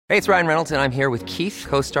Hey, it's Ryan Reynolds, and I'm here with Keith,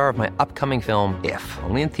 co-star of my upcoming film, If,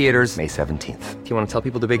 only in theaters May 17th. Do you want to tell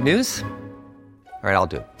people the big news? All right, I'll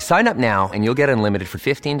do it. Sign up now and you'll get unlimited for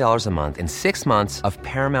 $15 a month and 6 months of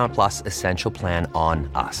Paramount Plus Essential Plan on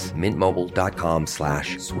us.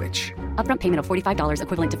 MintMobile.com/switch. Upfront payment of $45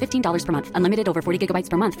 equivalent to $15 per month. Unlimited over 40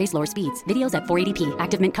 gigabytes per month. Face lower speeds. Videos at 480p.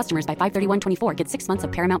 Active Mint customers by 531.24 get 6 months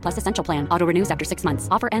of Paramount Plus Essential Plan. Auto renews after 6 months.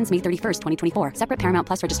 Offer ends May 31st, 2024. Separate Paramount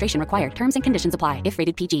Plus registration required. Terms and conditions apply if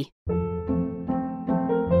rated PG.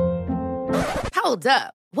 Hold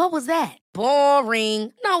up. What was that?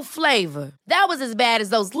 Boring. No flavor. That was as bad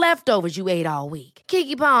as those leftovers you ate all week.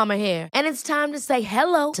 Keke Palmer here, and it's time to say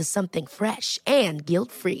hello to something fresh and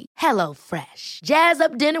guilt-free. Hello Fresh. Jazz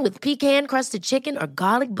up dinner with pecan-crusted chicken or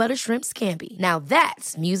garlic butter shrimp scampi. Now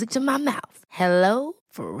that's music to my mouth. Hello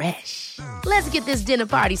Fresh. Let's get this dinner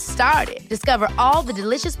party started. Discover all the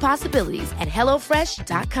delicious possibilities at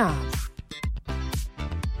hellofresh.com.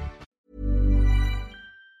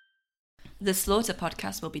 The Slaughter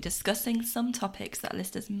podcast will be discussing some topics that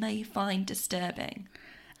listeners may find disturbing.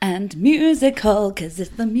 And musical, because it's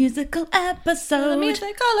the musical episode. The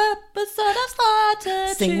musical episode of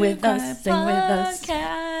Slaughter. Sing with us, sing with us.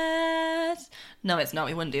 Podcast. No, it's not.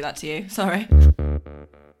 We wouldn't do that to you. Sorry.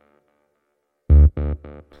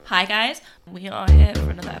 Hi, guys. We are here for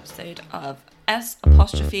another episode of S'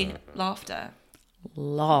 Laughter.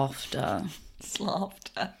 Laughter.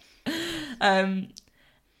 Slaughter.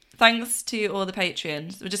 Thanks to all the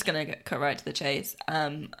Patreons. We're just going to cut right to the chase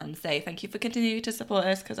and say thank you for continuing to support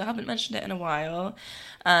us, because I haven't mentioned it in a while.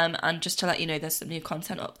 And just to let you know, there's some new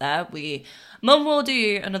content up there. Mum will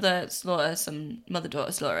do another slaughter, some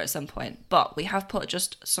mother-daughter slaughter at some point, but we have put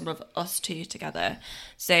just some of us two together.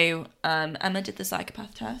 So Emma did the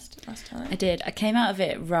psychopath test last time. I did. I came out of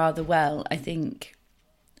it rather well. I think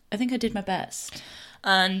I did my best.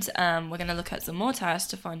 And we're going to look at some more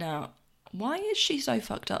tests to find out, why is she so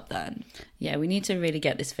fucked up then? Yeah, we need to really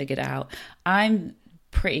get this figured out. I'm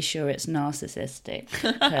pretty sure it's narcissistic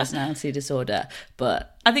personality disorder,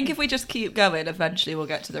 but I think if we just keep going, eventually we'll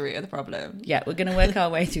get to the root of the problem. yeah, we're going to work our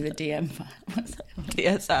way through the DM file.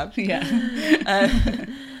 DSM. Yeah.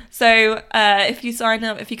 So if you sign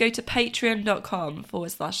up, if you go to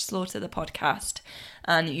patreon.com/slaughter the podcast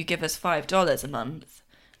and you give us $5 a month,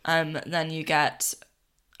 then you get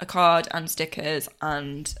a card and stickers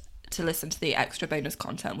and to listen to the extra bonus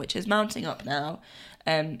content, which is mounting up now.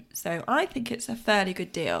 So I think it's a fairly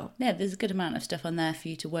good deal. Yeah, there's a good amount of stuff on there for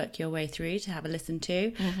you to work your way through, to have a listen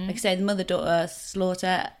to. Like I say, the mother-daughter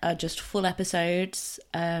slaughter are just full episodes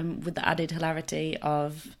with the added hilarity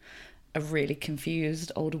of a really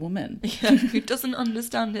confused older woman. Yeah, who doesn't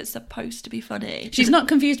understand it's supposed to be funny. She's not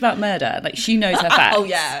confused about murder. Like, she knows her facts. Oh,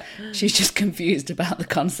 yeah. She's just confused about the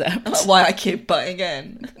concept. That's why I keep butting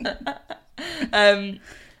in.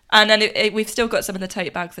 And then we've still got some of the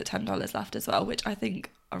tote bags at $10 left as well, which I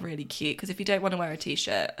think are really cute, because if you don't want to wear a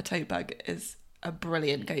t-shirt, a tote bag is a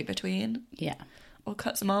brilliant go-between. Yeah. Or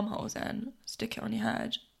cut some armholes in, stick it on your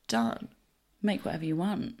head, done. Make whatever you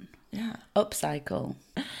want. Yeah. Upcycle.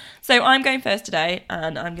 So I'm going first today,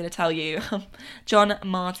 and I'm going to tell you John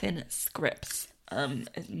Martin Scripps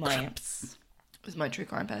is my true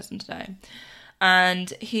crime person today. And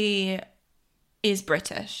he is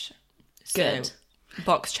British. Good. So,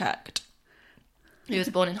 box checked. He was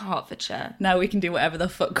born in Hertfordshire. Now we can do whatever the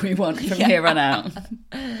fuck we want from here on out.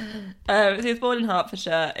 So he was born in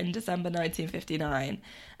Hertfordshire in December 1959.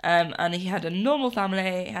 And he had a normal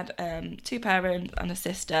family. He had 2 parents and a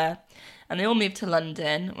sister. And they all moved to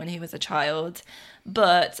London when he was a child.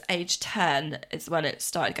 But age 10 is when it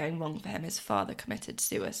started going wrong for him. His father committed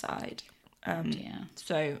suicide. Yeah.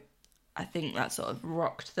 So I think that sort of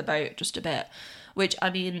rocked the boat just a bit. Which, I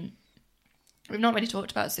mean, we've not really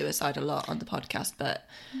talked about suicide a lot on the podcast, but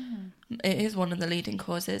it is one of the leading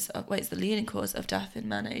causes of, it's the leading cause of death in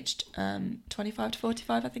men aged 25 to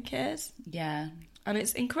 45, I think it is. Yeah. And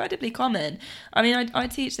it's incredibly common. I mean, I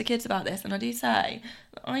teach the kids about this, and I do say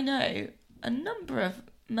that I know a number of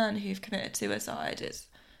men who've committed suicide. It's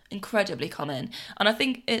incredibly common. And I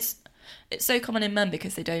think it's so common in men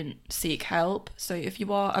because they don't seek help. So if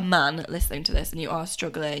you are a man listening to this and you are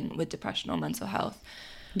struggling with depression or mental health,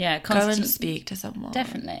 Yeah, go and speak to someone.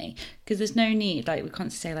 Definitely, because there's no need, like, we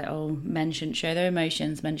can't say, like, oh, men shouldn't show their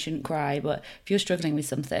emotions, men shouldn't cry, but if you're struggling with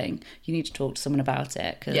something, you need to talk to someone about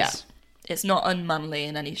it. Cause... Yeah, it's not unmanly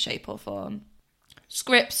in any shape or form.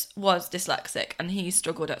 Scripps was dyslexic and he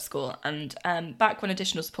struggled at school, and back when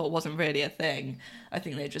additional support wasn't really a thing, I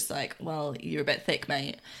think they were just like, well, you're a bit thick,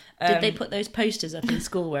 mate. Did they put those posters up in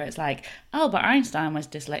school where it's like, Albert Einstein was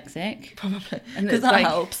dyslexic? Probably, And because it's that like,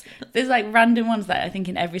 helps. There's like random ones that I think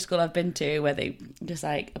in every school I've been to where they just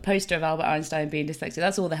like a poster of Albert Einstein being dyslexic.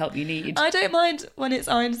 That's all the help you need. I don't mind when it's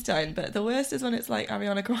Einstein, but the worst is when it's like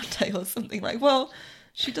Ariana Grande or something. Like, well,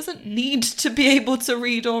 she doesn't need to be able to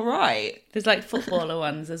read or write. There's like footballer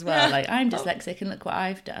ones as well. Yeah. Like, I'm dyslexic and look what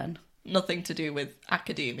I've done. Nothing to do with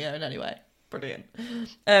academia in any way. Brilliant.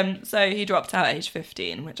 So he dropped out at age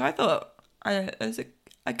 15, which I thought was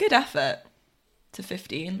a good effort to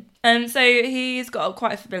 15. So he's got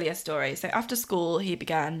quite a familiar story. So after school, he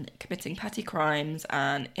began committing petty crimes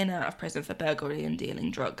and in and out of prison for burglary and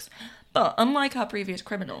dealing drugs. But unlike our previous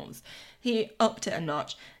criminals, he upped it a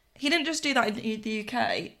notch. He didn't just do that in the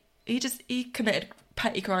UK. He committed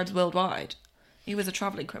petty crimes worldwide. He was a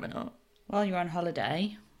travelling criminal. While you're on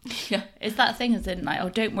holiday... Yeah. It's that thing as in like, oh,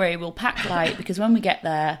 don't worry, we'll pack light because when we get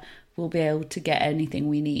there, we'll be able to get anything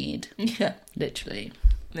we need. Yeah. Literally.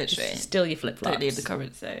 Just steal your flip-flops. Don't need the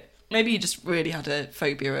currency. Maybe you just really had a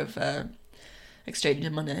phobia of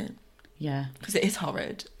exchanging money. Yeah. Because it is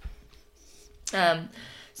horrid.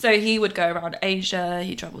 So he would go around Asia,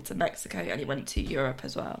 he travelled to Mexico, and he went to Europe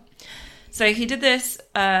as well. So he did this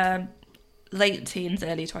late teens,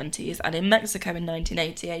 early 20s, and in Mexico in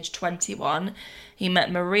 1980, age 21, he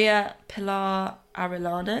met Maria Pilar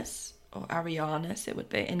Arellanes, or Arianes it would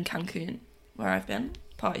be, in Cancun, where I've been,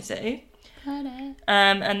 Party City.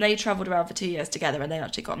 And they travelled around for 2 years together, and they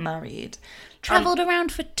actually got married. Travelled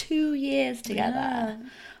around for 2 years together. Yeah.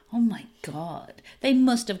 Oh my God. They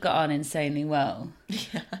must have got on insanely well.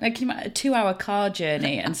 Yeah. Like, can you imagine a 2-hour car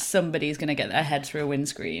journey and somebody's going to get their head through a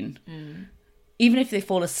windscreen. Even if they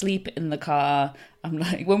fall asleep in the car, I'm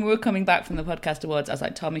like, when we were coming back from the podcast awards, I was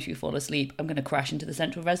like, Tom, if you fall asleep, I'm going to crash into the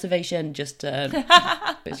central reservation just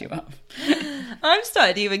to piss you off. I'm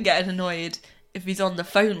started even getting annoyed if he's on the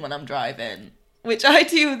phone when I'm driving, which I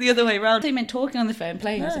do the other way around. They meant talking on the phone,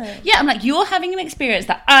 playing. No. Yeah, I'm like, you're having an experience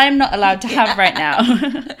that I'm not allowed to have right now.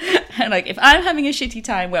 And like, if I'm having a shitty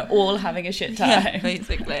time, we're all having a shit time. Yeah,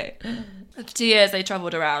 basically. For 2 years they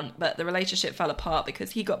travelled around, but the relationship fell apart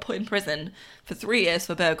because he got put in prison for 3 years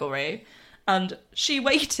for burglary, and she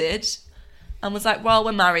waited and was like, well,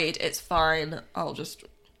 we're married, it's fine, I'll just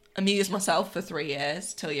amuse myself for 3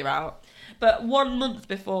 years till you're out. But 1 month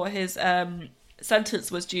before his sentence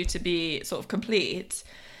was due to be sort of complete,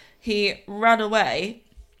 he ran away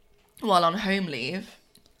while on home leave,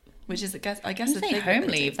 which is, I guess, I say home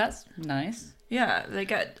leave, that's nice. Yeah, they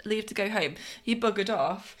get leave to go home. He buggered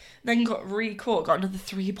off, then got re-caught, got another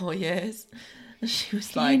 3 more years. And she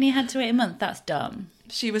was You like, only had to wait a month, that's dumb.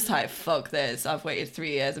 she was like, fuck this, I've waited 3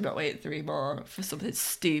 years, I'm not waiting 3 more for something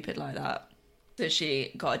stupid like that. So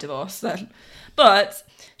she got a divorce then. But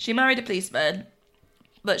she married a policeman,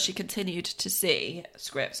 but she continued to see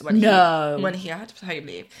Scripps when he had home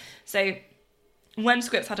leave. So when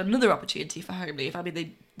Scripps had another opportunity for home leave, I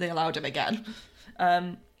mean, they allowed him again.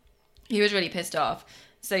 He was really pissed off.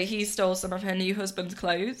 So he stole some of her new husband's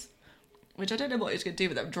clothes, which I don't know what he was going to do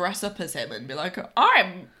with them. Dress up as him and be like,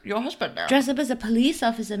 I'm your husband now. Dress up as a police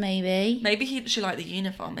officer, maybe. Maybe she liked the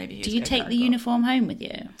uniform. Maybe he was Do you going take the back uniform home with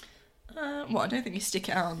you? Well, I don't think you stick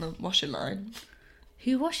it out on the washing line.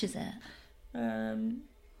 Who washes it? I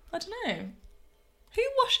don't know. Who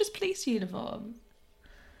washes police uniforms?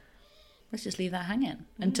 Let's just leave that hanging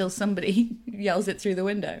until somebody yells it through the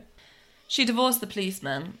window. She divorced the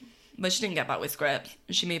policeman, but she didn't get back with Scripps.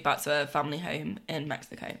 She moved back to her family home in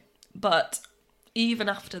Mexico. But even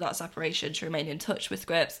after that separation, she remained in touch with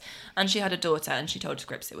Scripps, and she had a daughter, and she told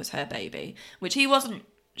Scripps it was her baby, which he wasn't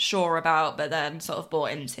sure about, but then sort of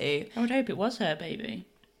bought into. I would hope it was her baby.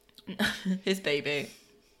 His baby.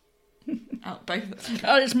 Out both.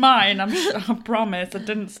 Oh, it's mine. I promise. I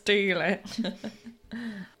didn't steal it.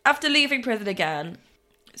 After leaving prison again,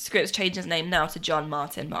 Scripps changed his name now to John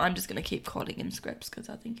Martin, but I'm just going to keep calling him Scripps because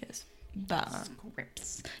I think it's better.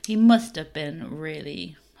 Scripps. He must have been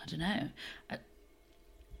really, I don't know.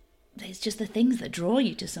 It's just the things that draw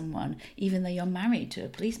you to someone, even though you're married to a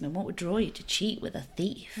policeman. What would draw you to cheat with a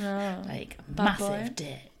thief? Like, massive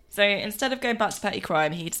dick. So instead of going back to petty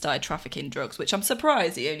crime, he'd started trafficking drugs, which I'm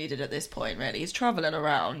surprised he only did at this point, really. He's travelling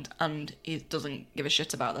around and he doesn't give a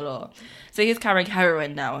shit about the law. So he's carrying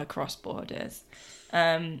heroin now across borders.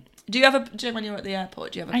 Do you when you're at the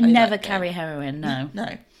airport, do you ever play I never that game? carry heroin, no.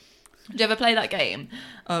 No. Do you ever play that game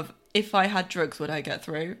of, if I had drugs, would I get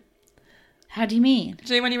through? How do you mean?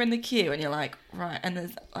 Do you know when you're in the queue and you're like, right, and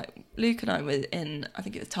there's like, Luke and I were in, I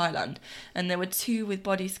think it was Thailand, and there were 2 with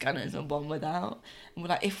body scanners and 1 without. And we're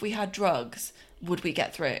like, if we had drugs, would we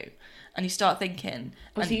get through? And you start thinking...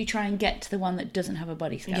 Or so you try and get to the one that doesn't have a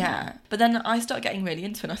body scan. Yeah. But then I start getting really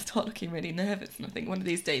into it and I start looking really nervous. And I think one of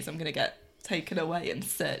these days I'm going to get taken away and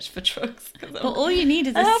search for drugs. But all you need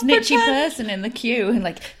is a snitchy person in the queue and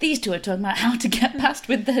like, these two are talking about how to get past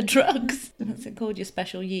with their drugs. What's it called? Your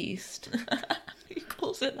special yeast. Who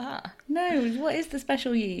calls it that? No, what is the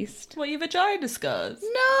special yeast? What, your vagina scars?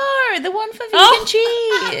 No, the one for vegan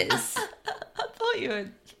cheese. I thought you were...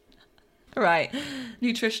 Right,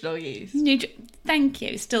 nutritional yeast. Thank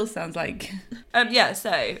you. Still sounds like... Yeah,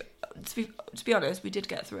 so, to be honest, we did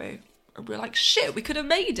get through. And we were like, shit, we could have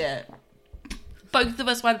made it. Both of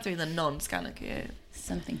us went through the non-scanner queue.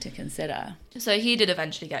 Something to consider. So he did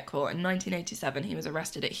eventually get caught. In 1987, he was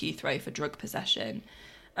arrested at Heathrow for drug possession.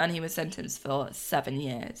 And he was sentenced for 7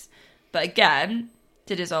 years. But again,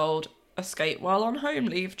 did his old escape while on home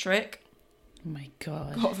leave trick. Oh my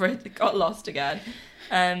God. Got lost again.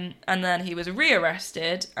 And then he was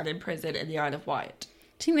rearrested and imprisoned in the Isle of Wight.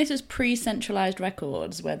 Do you think this was pre-centralised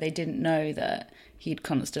records where they didn't know that he'd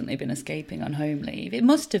constantly been escaping on home leave? It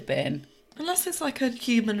must have been. Unless it's like a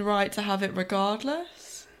human right to have it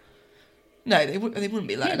regardless. No, they wouldn't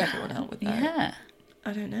be letting everyone out with that. Yeah.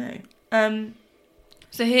 I don't know.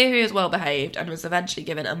 So here he was well behaved and was eventually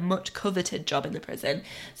given a much coveted job in the prison.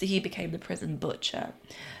 So he became the prison butcher.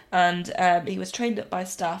 And he was trained up by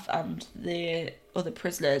staff and the other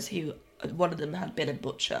prisoners who, one of them had been a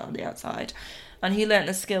butcher on the outside. And he learnt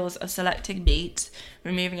the skills of selecting meat,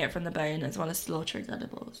 removing it from the bone, as well as slaughtering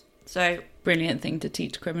animals. So... Brilliant thing to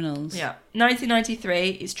teach criminals. Yeah.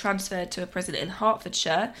 1993, he's transferred to a prison in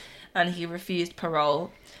Hertfordshire and he refused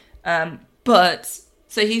parole. So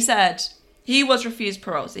he said he was refused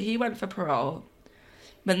parole. So he went for parole.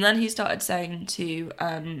 But then he started saying to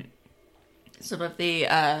some of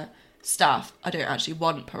the staff, I don't actually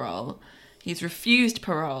want parole. He's refused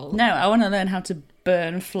parole. No, I want to learn how to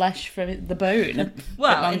burn flesh from the bone.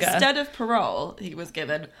 Well, instead of parole, he was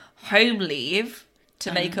given home leave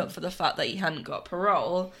to make up for the fact that he hadn't got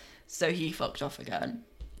parole, so he fucked off again.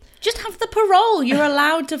 Just have the parole. You're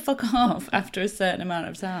allowed to fuck off after a certain amount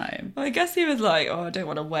of time. Well, I guess he was like, oh, I don't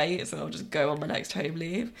want to wait, so I'll just go on my next home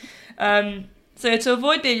leave. So to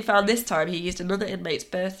avoid being found this time, he used another inmate's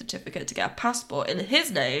birth certificate to get a passport in his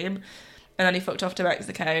name, and then he fucked off to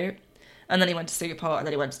Mexico, and then he went to Singapore, and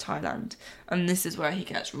then he went to Thailand. And this is where he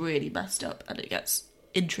gets really messed up, and it gets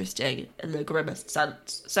interesting in the grimmest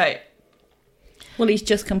sense. So... Well, he's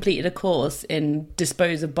just completed a course in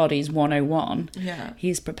Dispose of Bodies 101. Yeah.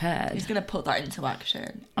 He's prepared. He's going to put that into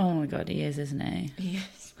action. Oh my God, he is, isn't he?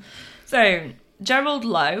 Yes. So, Gerald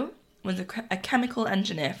Lowe was a chemical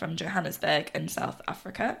engineer from Johannesburg in South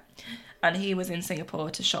Africa. And he was in Singapore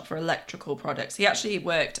to shop for electrical products. He actually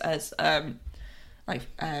worked as,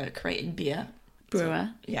 creating beer. Brewer.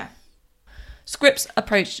 So, yeah. Scripps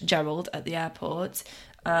approached Gerald at the airport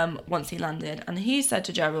once he landed. And he said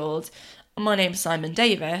to Gerald... My name's Simon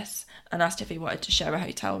Davis, and asked if he wanted to share a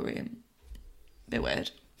hotel room. Bit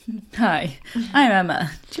weird. Hi, I'm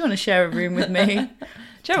Emma. Do you want to share a room with me?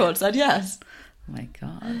 Gerald said yes. Oh my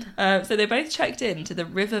God. So they both checked in to the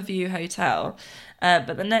Riverview Hotel,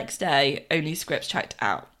 but the next day, only Scripps checked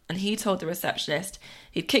out. And he told the receptionist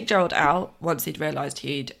he'd kicked Gerald out once he'd realised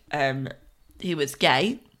he was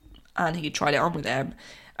gay, and he'd tried it on with him,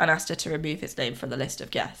 and asked her to remove his name from the list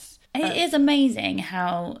of guests. It is amazing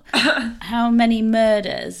how many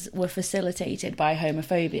murders were facilitated by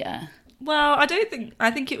homophobia. Well, I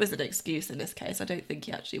think it was an excuse in this case. I don't think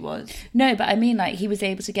he actually was. No, but I mean, like, he was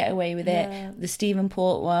able to get away with it. The Stephen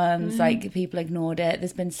Port ones, like, people ignored it.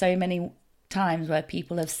 There's been so many times where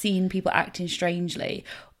people have seen people acting strangely.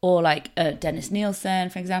 Or like Dennis Nielsen,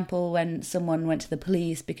 for example, when someone went to the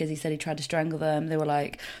police because he said he tried to strangle them, they were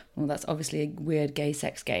like, well, that's obviously a weird gay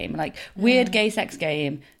sex game. Like, weird gay sex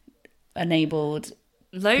game enabled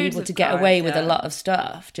people to get away with a lot of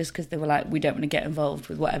stuff just because they were like, we don't want to get involved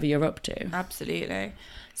with whatever you're up to. Absolutely.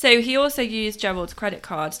 So he also used Gerald's credit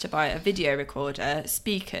cards to buy a video recorder,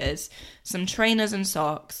 speakers, some trainers and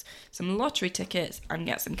socks, some lottery tickets, and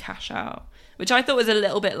get some cash out, which I thought was a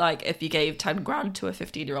little bit like if you gave 10 grand to a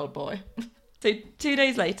 15-year-old boy. So 2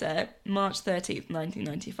 days later, March 13th,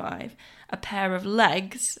 1995, a pair of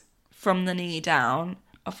legs from the knee down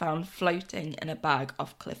are found floating in a bag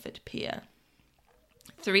off Clifford Pier.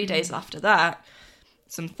 3 days after that,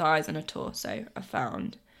 some thighs and a torso are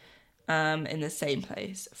found in the same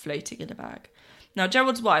place, floating in a bag. Now,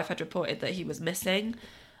 Gerald's wife had reported that he was missing,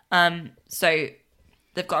 so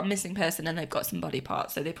they've got a missing person and they've got some body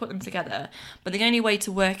parts, so they put them together. But the only way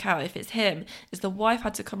to work out if it's him is the wife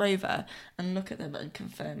had to come over and look at them and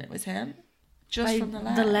confirm it was him, just from the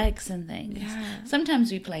legs. The legs and things. Yeah.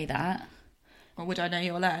 Sometimes we play that. Or would I know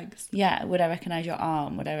your legs? Yeah, would I recognise your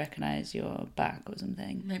arm? Would I recognise your back or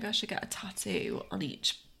something? Maybe I should get a tattoo on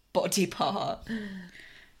each body part.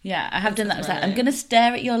 Yeah, I have done that. I was like, I'm going to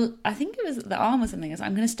stare at your... I think it was the arm or something. I was like,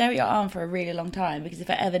 I'm going to stare at your arm for a really long time because if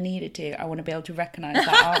I ever needed to, I want to be able to recognise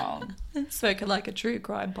that arm. Spoken like a true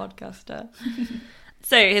crime podcaster.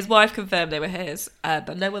 So his wife confirmed they were his,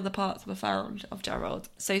 but no other parts were found of Gerald.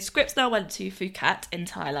 So Scripps now went to Phuket in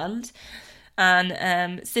Thailand,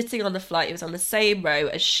 and sitting on the flight, he was on the same row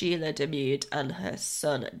as Sheila Demude and her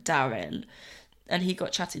son Darren, and he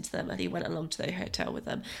got chatting to them, and he went along to their hotel with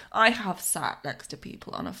them. I have sat next to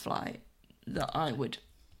people on a flight that I would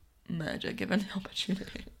murder given the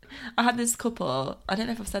opportunity. I had this couple, I don't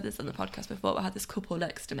know if I've said this on the podcast before, but I had this couple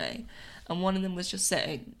next to me, and one of them was just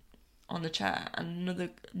sitting on the chair, and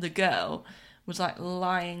the girl was like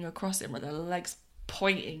lying across him with her legs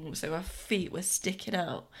pointing, so her feet were sticking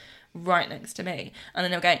out right next to me, and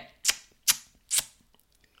then they were going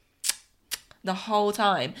the whole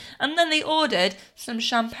time, and then they ordered some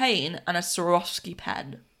champagne and a Swarovski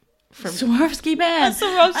pen. Swarovski pen.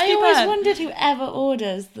 I always wondered who ever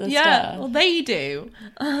orders the stuff. Well, they do.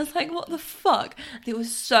 And I was like, what the fuck? It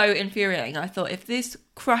was so infuriating. I thought, if this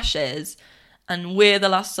crashes and we're the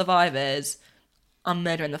last survivors, I'm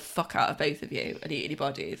murdering the fuck out of both of you and eating your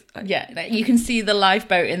bodies. Like, yeah, like you can see the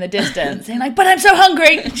lifeboat in the distance saying like, but I'm so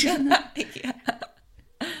hungry. Yeah.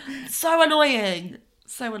 So annoying.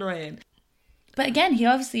 So annoying. But again, he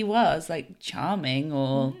obviously was like charming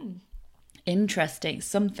or interesting,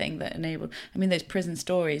 something that enabled... I mean, those prison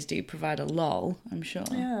stories do provide a lull, I'm sure.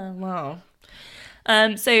 Yeah, wow.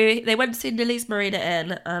 So they went to Nilly's Marina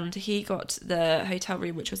Inn, and he got the hotel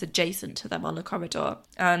room which was adjacent to them on the corridor,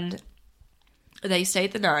 and they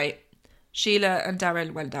stayed the night. Sheila and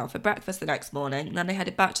Darren went down for breakfast the next morning, and then they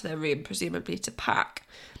headed back to their room, presumably to pack.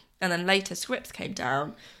 And then later Scripps came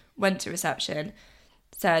down, went to reception,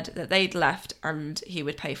 said that they'd left and he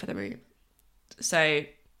would pay for the room. So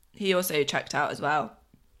he also checked out as well.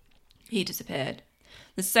 He disappeared.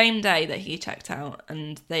 The same day that he checked out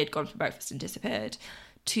and they'd gone for breakfast and disappeared,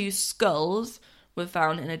 2 skulls were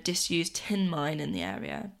found in a disused tin mine in the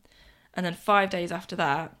area. And then 5 days after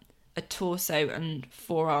that, a torso and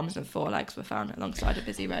 4 arms and 4 legs were found alongside a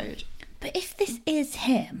busy road. But if this is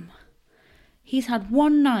him, he's had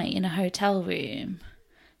one night in a hotel room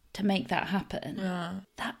to make that happen. Yeah.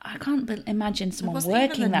 That I can't imagine someone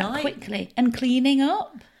working that quickly and cleaning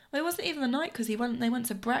up. Well, it wasn't even the night because they went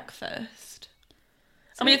to breakfast.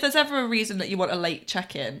 I mean, if there's ever a reason that you want a late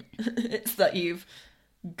check-in, it's that you've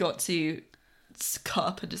got to cut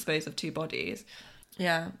up and dispose of 2 bodies.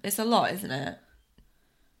 Yeah, it's a lot, isn't it?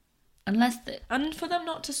 And for them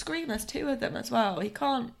not to scream, there's 2 of them as well. He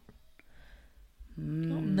can't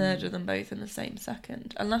not murder them both in the same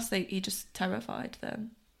second, unless he just terrified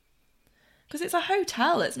them. Because it's a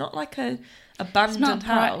hotel, it's not like a abandoned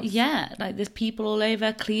house. Yeah, like there's people all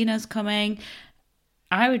over, cleaners coming.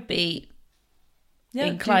 I would be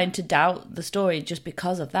inclined to doubt the story just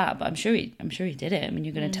because of that, but I'm sure he did it. I mean,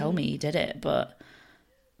 you're going to tell me he did it, but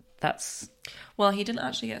that's... Well, he didn't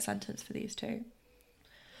actually get sentenced for these 2.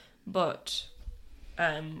 But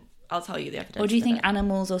I'll tell you the evidence. Or do you think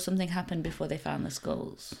animals or something happened before they found the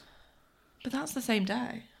skulls? But that's the same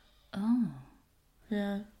day. Oh.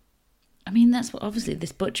 Yeah. I mean, that's what, obviously,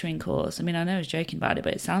 this butchering course. I mean, I know I was joking about it,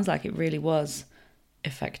 but it sounds like it really was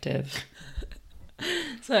effective.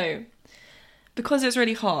 So, because it's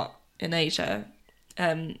really hot in Asia,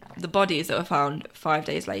 the bodies that were found 5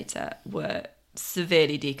 days later were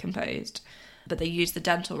severely decomposed. But they used the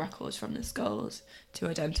dental records from the skulls to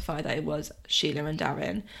identify that it was Sheila and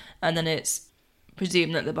Darren. And then it's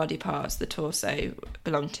presumed that the body parts, the torso,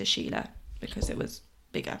 belonged to Sheila because it was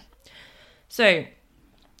bigger. So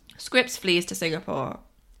Scripps flees to Singapore,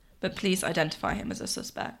 but police identify him as a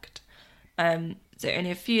suspect. So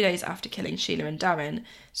only a few days after killing Sheila and Darren,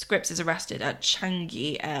 Scripps is arrested at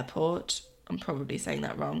Changi Airport. I'm probably saying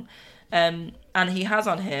that wrong. And he has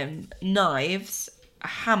on him knives, a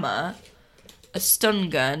hammer, a stun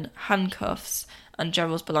gun, handcuffs, and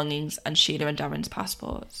Gerald's belongings and Sheila and Darren's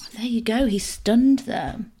passports. There you go, he stunned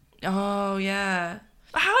them. Oh, yeah.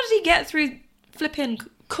 How did he get through flipping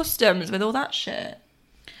customs with all that shit?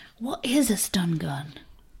 What is a stun gun?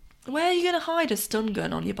 Where are you going to hide a stun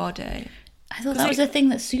gun on your body? I thought that was a thing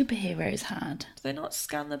that superheroes had. Do they not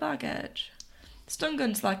scan the baggage? Stun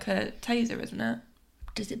gun's like a taser, isn't it?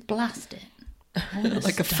 Does it blast it?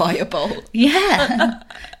 Like a firebolt? Yeah.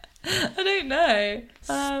 I don't know.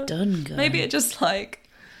 Stun gun. Maybe it just like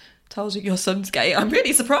tells you your son's gay. I'm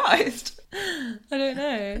really surprised. I don't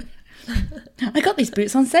know. I got these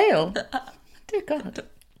boots on sale. Dear God.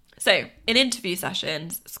 So in interview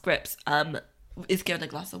sessions, Scripps is given a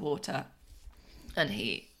glass of water, and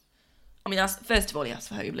first of all, he asked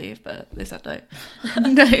for home leave, but they said no.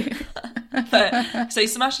 No. So he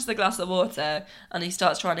smashes the glass of water, and he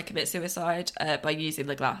starts trying to commit suicide by using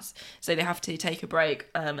the glass. So they have to take a break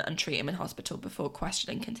and treat him in hospital before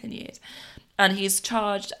questioning continues. And he's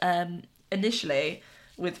charged initially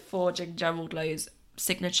with forging Gerald Lowe's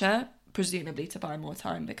signature, presumably to buy more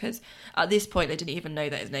time, because at this point they didn't even know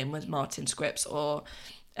that his name was Martin Scripps or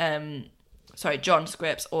John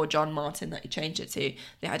Scripps or John Martin that he changed it to.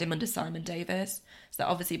 They had him under Simon Davis, so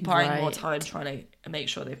they're obviously buying more time, trying to make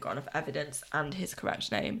sure they've got enough evidence and his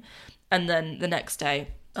correct name. And then the next day,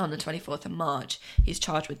 on the 24th of March, he's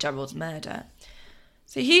charged with Gerald's murder.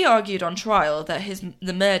 So he argued on trial that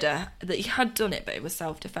the murder, that he had done it, but it was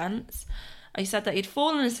self-defence. He said that he'd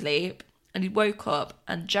fallen asleep and he woke up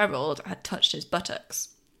and Gerald had touched his buttocks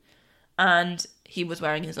and he was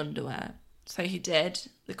wearing his underwear. So he did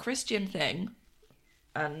the Christian thing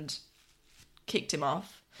and kicked him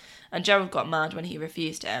off. And Gerald got mad when he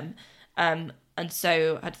refused him, and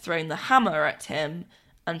so had thrown the hammer at him,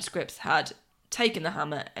 and Scripps had taken the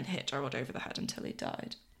hammer and hit Gerald over the head until he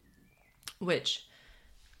died. Which,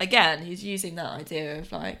 again, he's using that idea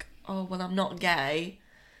of like, oh, well, I'm not gay,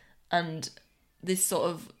 and this sort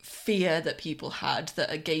of fear that people had that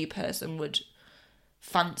a gay person would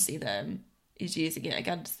fancy them, he's using it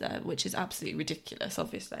against them, which is absolutely ridiculous,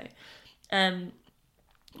 obviously.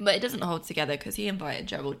 But it doesn't hold together because he invited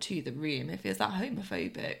Gerald to the room. If he was that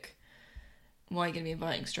homophobic, why are you going to be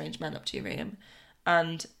inviting strange men up to your room?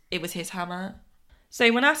 And it was his hammer. So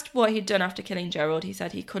when asked what he'd done after killing Gerald, he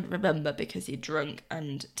said he couldn't remember because he'd drunk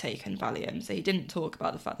and taken Valium. So he didn't talk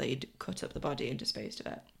about the fact that he'd cut up the body and disposed of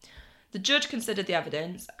it. The judge considered the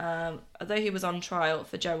evidence. Although he was on trial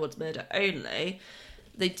for Gerald's murder only,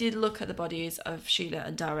 they did look at the bodies of Sheila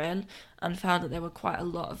and Darren and found that there were quite a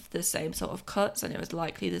lot of the same sort of cuts, and it was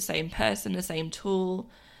likely the same person, the same tool.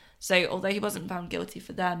 So although he wasn't found guilty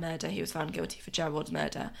for their murder, he was found guilty for Gerald's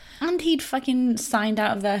murder. And he'd fucking signed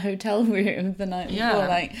out of their hotel room the night before.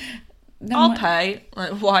 Like, I'll pay.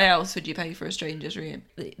 Like, why else would you pay for a stranger's room?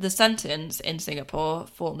 The sentence in Singapore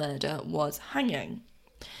for murder was hanging.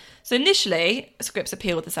 So initially, Scripps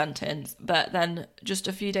appealed the sentence, but then just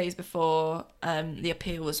a few days before the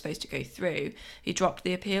appeal was supposed to go through, he dropped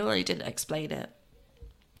the appeal and he didn't explain it.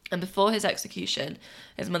 And before his execution,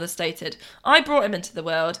 his mother stated, "I brought him into the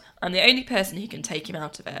world. I'm the only person who can take him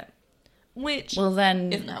out of it." Which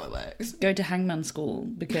then isn't how it works. Go to hangman school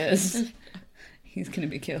because he's going to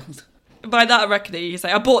be killed. By that reckoning, you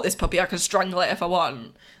say, "I bought this puppy, I can strangle it if I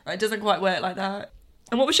want." It doesn't quite work like that.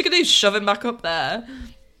 And what was she going to do? Shove him back up there?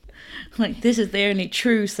 Like, this is the only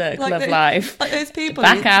true circle of life. Like those people.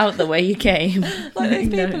 Back out the way you came. Like those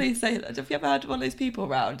people who say that. Have you ever had one of those people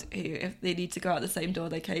around who, if they need to go out the same door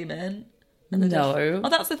they came in? No. Oh,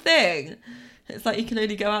 that's the thing. It's like you can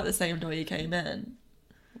only go out the same door you came in.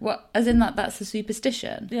 What? As in that's a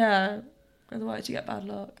superstition? Yeah. Otherwise you get bad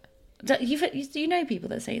luck. Do you know people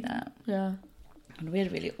that say that? Yeah. And we had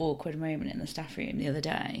a really awkward moment in the staff room the other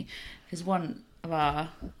day because one of our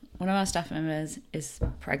staff members is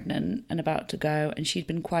pregnant and about to go, and she'd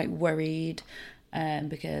been quite worried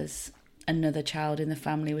because another child in the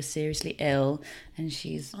family was seriously ill, and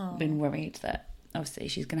she's been worried that obviously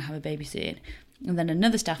she's going to have a baby soon. And then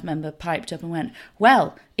another staff member piped up and went,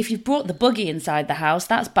 "Well, if you've brought the buggy inside the house,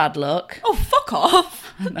 that's bad luck." Oh, fuck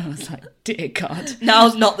off. And I was like, dear God.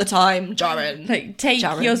 Now's not the time, Jaren. Like, take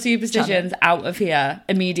your superstitions out of here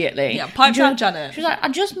immediately. Yeah, pipe down, Janet. She was like, "I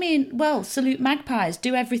just mean, well, salute magpies,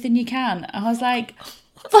 do everything you can." I was like,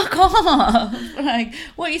 fuck off. Like,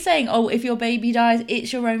 what are you saying? Oh, if your baby dies,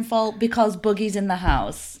 it's your own fault because Buggy's in the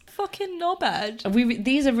house. Fucking knobhead.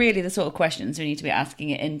 These are really the sort of questions we need to be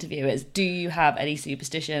asking at interviewers. Do you have any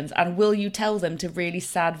superstitions? And will you tell them to really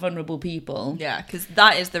sad, vulnerable people? Yeah, because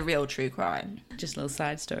that is the real true crime. Just a little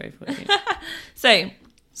side story for you. So,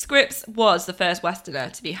 Scripps was the first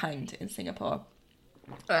Westerner to be hanged in Singapore.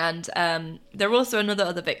 And there are also a number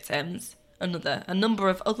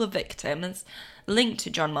of other victims linked to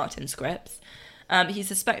John Martin Scripps. He's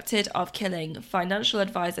suspected of killing financial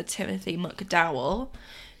advisor Timothy McDowell,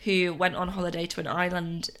 who went on holiday to an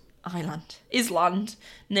island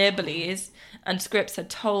near Belize, and Scripps had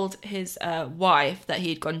told his wife that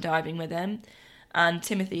he'd gone diving with him, and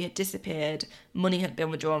Timothy had disappeared, money had been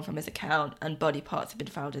withdrawn from his account, and body parts had been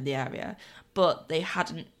found in the area. But they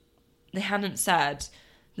hadn't said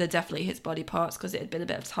they're definitely his body parts because it had been a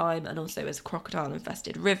bit of time, and also it was a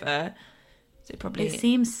crocodile-infested river. So it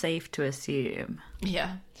seems safe to assume.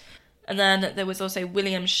 Yeah. And then there was also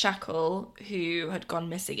William Shackle, who had gone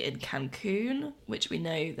missing in Cancun, which we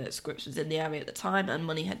know that Scripps was in the area at the time, and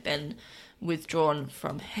money had been withdrawn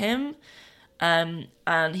from him.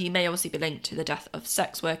 And he may also be linked to the death of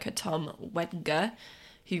sex worker Tom Wenger,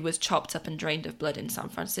 who was chopped up and drained of blood in San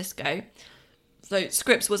Francisco. So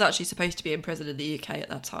Scripps was actually supposed to be in prison in the UK at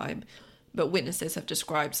that time, but witnesses have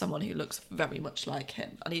described someone who looks very much like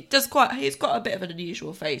him. And he's got a bit of an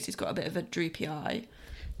unusual face. He's got a bit of a droopy eye.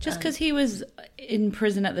 Just because he was in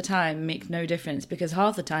prison at the time makes no difference, because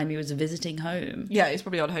half the time he was visiting home. Yeah, he's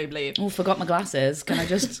probably on home leave. Oh, forgot my glasses. Can I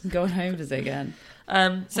just go on home visit again?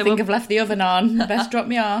 I think I've left the oven on. Best drop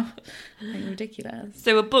me off. Like, ridiculous.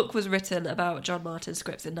 So a book was written about John Martin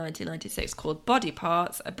Scripps in 1996 called Body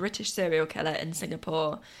Parts, a British serial killer in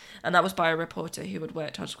Singapore. And that was by a reporter who had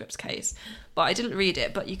worked on Scripps' case. But I didn't read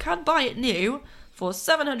it, but you can buy it new for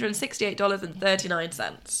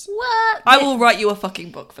 $768.39. What? I will write you a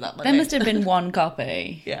fucking book for that money. There must have been one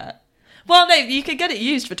copy. Yeah. Well, no, you can get it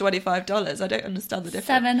used for $25. I don't understand the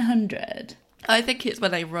difference. $700. I think it's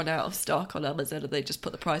when they run out of stock on Amazon and they just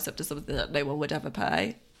put the price up to something that no one would ever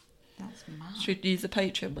pay. That's mad. Should use the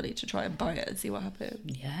Patreon money to try and buy it and see what happens.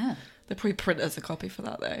 Yeah. They probably print us a copy for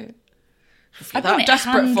that, though. If I want it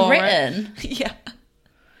handwritten. Yeah.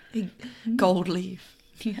 Gold leaf.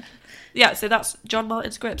 Yeah. Yeah, so that's John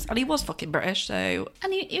Martin Scripps. And he was fucking British, so...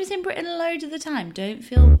 And he was in Britain loads of the time. Don't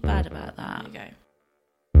feel bad about that. There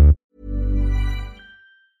you go.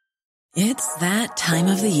 It's that time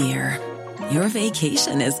of the year. Your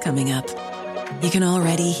vacation is coming up. You can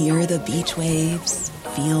already hear the beach waves,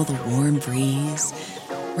 feel the warm breeze,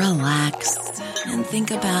 relax, and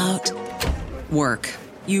think about work.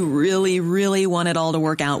 You really, really want it all to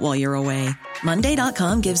work out while you're away.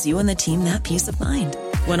 Monday.com gives you and the team that peace of mind.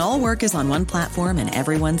 When all work is on one platform and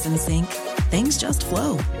everyone's in sync, things just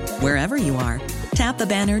flow. Wherever you are, tap the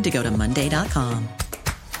banner to go to Monday.com.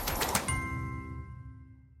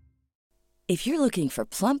 If you're looking for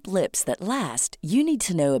plump lips that last, you need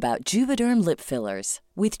to know about Juvederm lip fillers.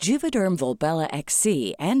 With Juvederm Volbella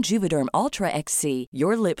XC and Juvederm Ultra XC,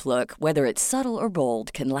 your lip look, whether it's subtle or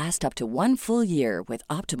bold, can last up to 1 full year with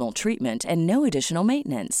optimal treatment and no additional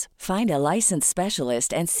maintenance. Find a licensed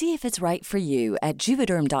specialist and see if it's right for you at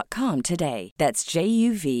Juvederm.com today. That's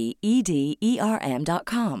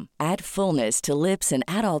JUVEDERM.com. Add fullness to lips in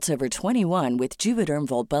adults over 21 with Juvederm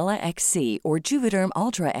Volbella XC or Juvederm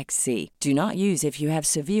Ultra XC. Do not use if you have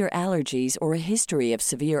severe allergies or a history of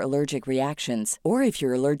severe allergic reactions, or if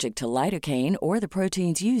you're allergic to lidocaine or the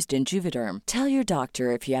proteins used in Juvederm. Tell your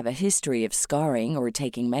doctor if you have a history of scarring or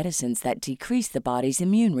taking medicines that decrease the body's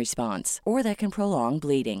immune response or that can prolong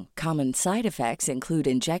bleeding. Common side effects include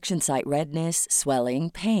injection site redness, swelling,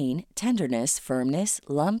 pain, tenderness, firmness,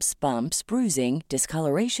 lumps, bumps, bruising,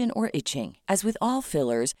 discoloration, or itching. As with all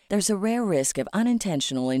fillers, there's a rare risk of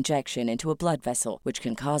unintentional injection into a blood vessel, which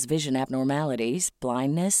can cause vision abnormalities,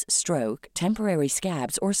 blindness, stroke, temporary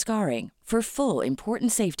scabs, or scarring. For full,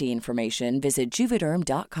 important safety information, visit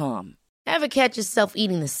Juvederm.com. Ever catch yourself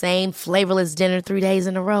eating the same flavorless dinner 3 days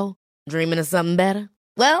in a row? Dreaming of something better?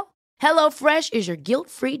 Well, HelloFresh is your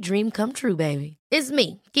guilt-free dream come true, baby. It's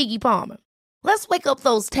me, Keke Palmer. Let's wake up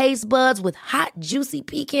those taste buds with hot, juicy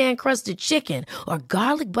pecan-crusted chicken or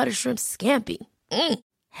garlic butter shrimp scampi.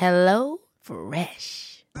 Hello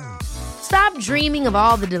Fresh. Stop dreaming of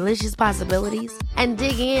all the delicious possibilities and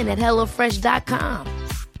dig in at HelloFresh.com.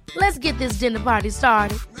 Let's get this dinner party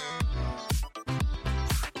started.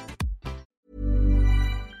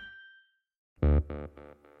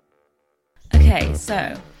 Okay,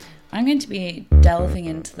 so I'm going to be delving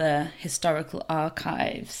into the historical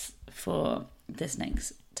archives for this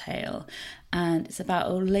next tale. And it's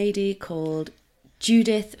about a lady called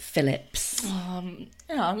Judith Phillips.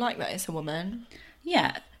 Yeah, I like that it's a woman.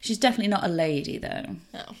 Yeah, she's definitely not a lady, though.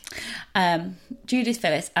 No. Judith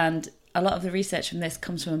Phillips, and a lot of the research from this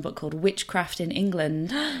comes from a book called Witchcraft in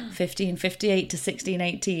England, 1558 to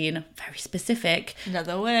 1618. Very specific.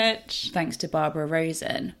 Another witch. Thanks to Barbara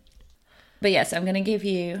Rosen. But yes, I'm going to give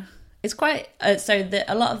you... It's quite... a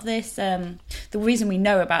lot of this... the reason we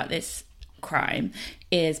know about this crime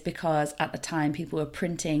is because at the time people were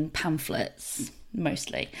printing pamphlets,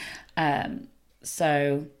 mostly. And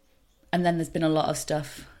then there's been a lot of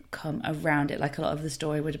stuff come around it. Like a lot of the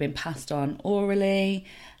story would have been passed on orally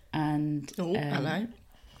and hello.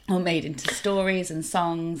 or made into stories and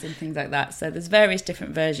songs and things like that. So there's various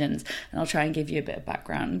different versions, and I'll try and give you a bit of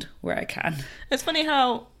background where I can. It's funny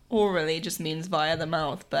how orally just means via the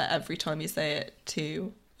mouth, but every time you say it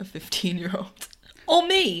to a 15-year-old or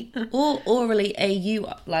me, or orally,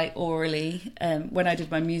 like orally. When I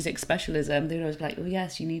did my music specialism, they were always like, "Oh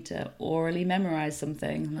yes, you need to orally memorize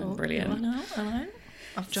something." Brilliant. I know.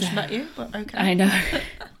 I've just met you, but okay. I know.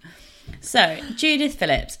 So, Judith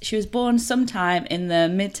Phillips, she was born sometime in the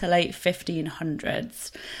mid to late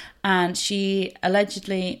 1500s, and she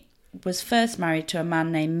allegedly was first married to a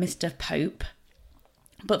man named Mr. Pope.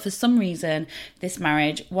 But for some reason, this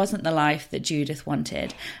marriage wasn't the life that Judith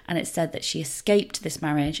wanted, and it's said that she escaped this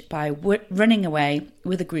marriage by running away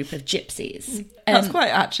with a group of gypsies. That's quite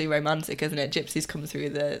actually romantic, isn't it? Gypsies come through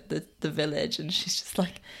the village, and she's just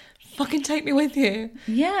like, fucking take me with you.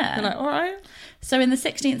 Yeah. They're like, all right. So in the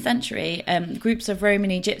 16th century, groups of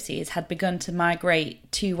Romany gypsies had begun to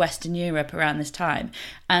migrate to Western Europe around this time.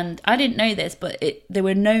 And I didn't know this, but they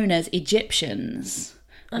were known as Egyptians,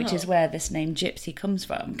 which is where this name gypsy comes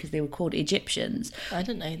from, because they were called Egyptians. I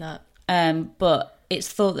didn't know that. But it's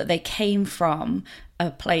thought that they came from a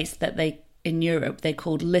place that in Europe they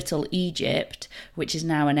called Little Egypt, which is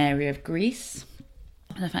now an area of Greece.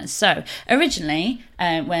 So originally,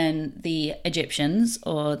 when the Egyptians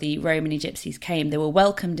or the Roman Gypsies came, they were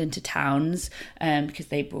welcomed into towns because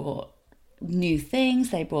they brought new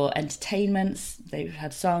things, they brought entertainments, they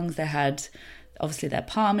had songs, they had obviously their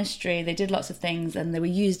palmistry, they did lots of things, and they were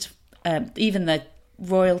used, even the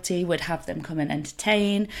royalty would have them come and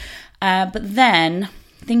entertain. But then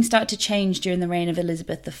things started to change during the reign of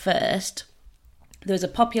Elizabeth I. There was a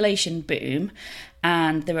population boom,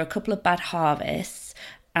 and there were a couple of bad harvests,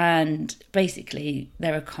 and basically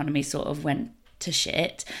their economy sort of went to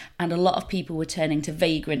shit, and a lot of people were turning to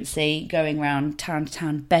vagrancy, going around town to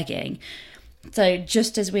town begging. So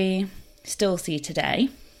just as we still see today,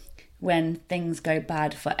 when things go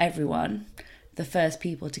bad for everyone, the first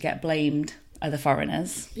people to get blamed are the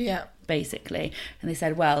foreigners. Yeah. Basically. And they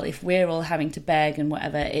said, well, if we're all having to beg and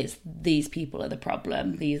whatever, it's these people are the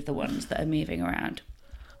problem. These are the ones that are moving around.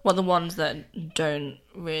 Well, the ones that don't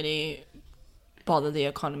really bother the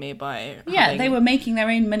economy by they were making their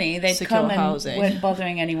own money. They'd come and housing. Weren't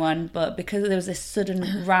bothering anyone, but because there was this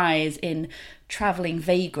sudden rise in travelling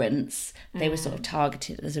vagrants, they were sort of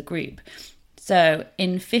targeted as a group. So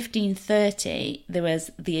in 1530, there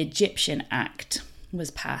was the Egyptian Act was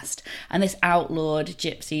passed, and this outlawed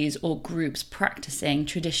gypsies or groups practicing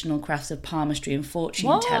traditional crafts of palmistry and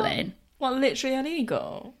fortune telling. What, literally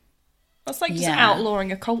illegal? That's like just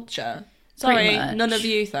outlawing a culture. Sorry, none of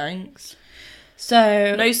you, thanks.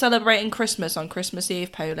 So no celebrating Christmas on Christmas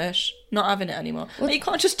Eve, Polish. Not having it anymore. Well, you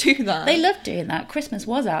can't just do that. They loved doing that. Christmas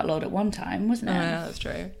was outlawed at one time, wasn't it? Oh, yeah, that's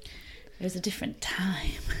true. It was a different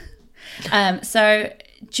time. So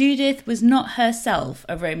Judith was not herself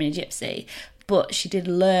a Roman gypsy, but she did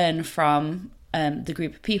learn from the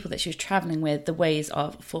group of people that she was travelling with the ways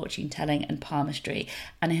of fortune telling and palmistry,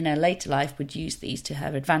 and in her later life would use these to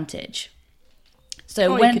her advantage.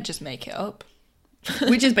 So you could just make it up.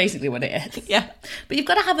 Which is basically what it is. Yeah. But you've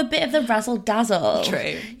got to have a bit of the razzle-dazzle.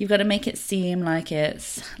 True. You've got to make it seem like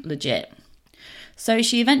it's legit. So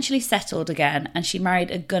she eventually settled again, and she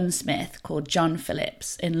married a gunsmith called John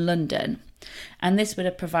Phillips in London. And this would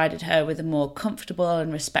have provided her with a more comfortable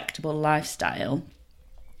and respectable lifestyle.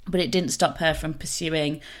 But it didn't stop her from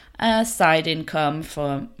pursuing a side income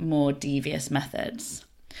for more devious methods.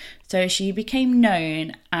 So she became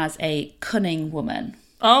known as a cunning woman.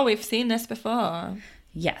 Oh, we've seen this before.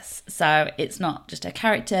 Yes, so it's not just a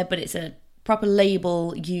character, but it's a proper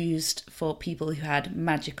label used for people who had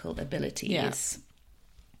magical abilities. Yeah.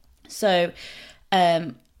 So,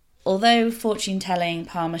 although fortune telling,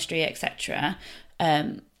 palmistry, etc.,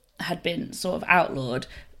 had been sort of outlawed,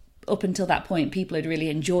 up until that point, people had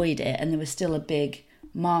really enjoyed it, and there was still a big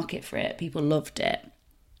market for it. People loved it.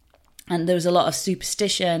 And there was a lot of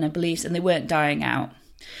superstition and beliefs, and they weren't dying out.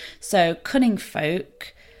 So cunning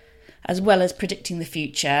folk, as well as predicting the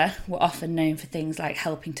future, were often known for things like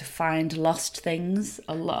helping to find lost things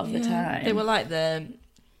a lot of the time. They were like the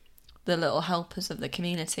little helpers of the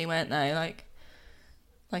community, weren't they?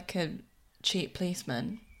 Like a cheap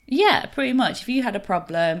policeman. Yeah, pretty much. If you had a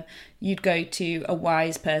problem, you'd go to a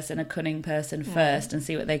wise person, a cunning person first, and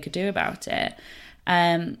see what they could do about it.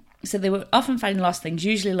 So they were often finding lost things,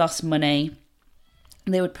 usually lost money.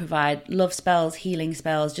 They would provide love spells, healing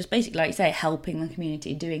spells, just basically, like you say, helping the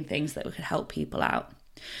community, doing things that could help people out.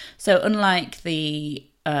 So unlike the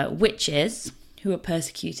witches, who were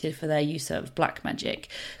persecuted for their use of black magic,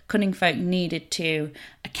 cunning folk needed to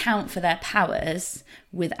account for their powers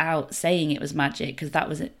without saying it was magic, because that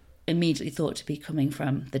was immediately thought to be coming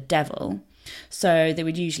from the devil. So they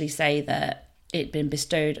would usually say that it'd been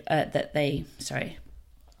bestowed, they'd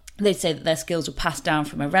say that their skills were passed down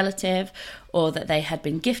from a relative, or that they had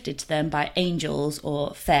been gifted to them by angels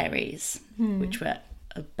or fairies, which were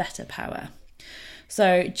a better power.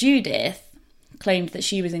 So Judith claimed that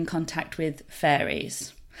she was in contact with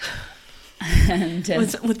fairies. And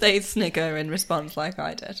would they snigger in response like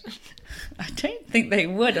I did? I don't think they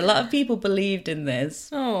would. A lot of people believed in this.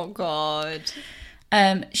 Oh, God.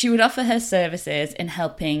 She would offer her services in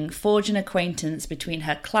helping forge an acquaintance between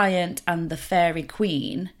her client and the fairy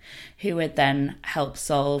queen, who would then help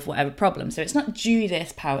solve whatever problem. So it's not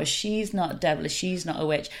Judith's powers. She's not devilish. She's not a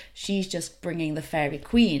witch. She's just bringing the fairy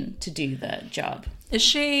queen to do the job. Is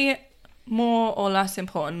she more or less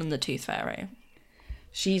important than the Tooth Fairy?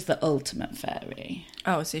 She's the ultimate fairy.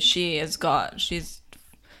 Oh, so she's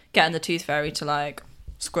getting the Tooth Fairy to, like,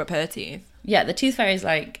 scrub her teeth. Yeah, the Tooth Fairy is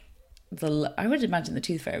like... I would imagine the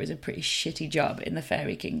Tooth Fairy was a pretty shitty job in the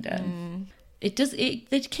fairy kingdom. The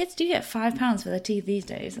kids do get £5 for their teeth these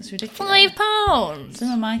days. That's ridiculous. £5?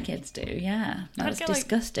 Some of my kids do, yeah. That's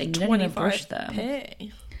disgusting. You don't even brush them.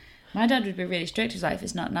 My dad would be really strict. He's like, if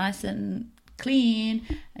it's not nice and clean,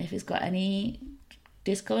 if it's got any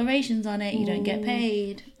discolorations on it, you don't get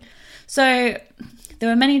paid. So there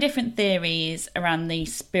were many different theories around the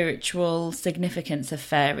spiritual significance of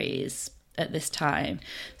fairies at this time.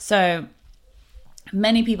 So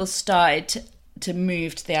many people started to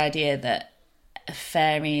move to the idea that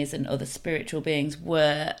fairies and other spiritual beings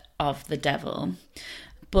were of the devil.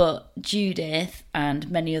 But Judith and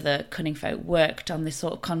many other cunning folk worked on this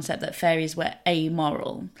sort of concept that fairies were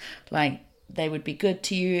amoral. Like, they would be good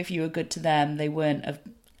to you if you were good to them. They weren't of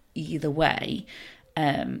either way.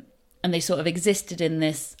 And they sort of existed in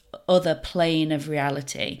this other plane of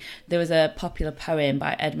reality. There was a popular poem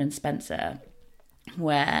by Edmund Spenser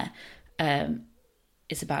where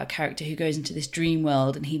it's about a character who goes into this dream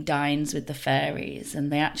world and he dines with the fairies,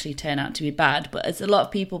 and they actually turn out to be bad. But as a lot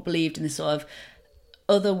of people believed in this sort of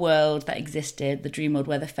other world that existed, the dream world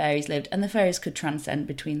where the fairies lived, and the fairies could transcend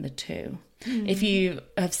between the two. If you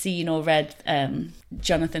have seen or read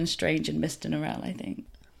Jonathan Strange and Mr. Norrell, I think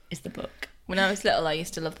is the book. When I was little, I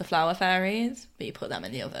used to love the flower fairies, but you put them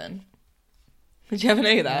in the oven. Did you ever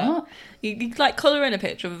know that? What? You like colour in a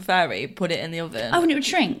picture of a fairy, put it in the oven. Oh, and it would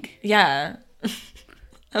shrink? Yeah.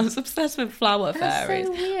 I was obsessed with flower That's fairies.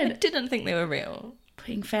 so weird. I didn't think they were real.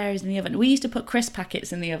 Putting fairies in the oven. We used to put crisp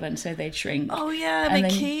packets in the oven so they'd shrink. Oh, yeah, And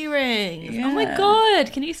make then- key rings. Yeah. Oh, my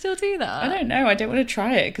God. Can you still do that? I don't know. I don't want to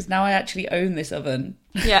try it because now I actually own this oven.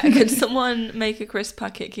 Yeah, could someone make a crisp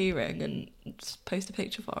packet key ring and just post a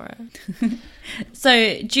picture for it?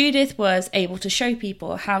 So Judith was able to show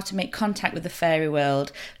people how to make contact with the fairy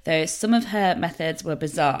world, though some of her methods were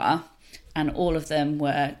bizarre and all of them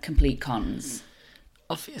were complete cons.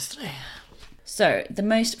 Obviously. So the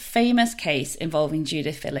most famous case involving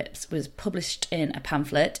Judith Phillips was published in a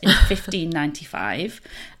pamphlet in 1595,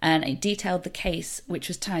 and it detailed the case, which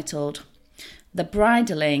was titled The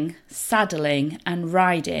Bridling, Saddling and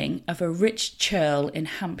Riding of a Rich Churl in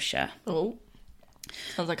Hampshire. Oh,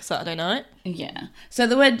 sounds like a Saturday night. Yeah. So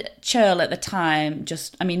the word churl at the time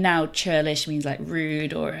now churlish means like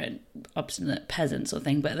rude or an obstinate peasant sort of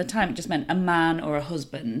thing, but at the time it just meant a man or a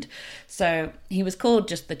husband. So he was called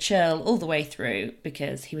just the churl all the way through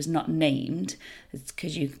because he was not named. It's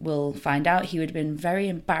because you will find out he would have been very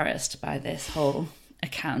embarrassed by this whole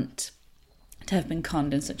account to have been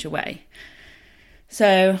conned in such a way.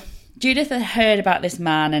 So Judith had heard about this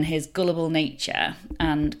man and his gullible nature,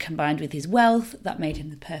 and combined with his wealth, that made him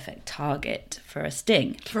the perfect target for a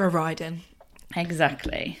sting. For a ride-in.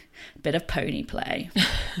 Exactly. Bit of pony play.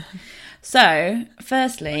 So,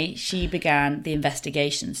 firstly, she began the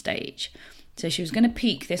investigation stage. So she was going to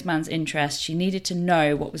pique this man's interest. She needed to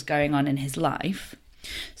know what was going on in his life.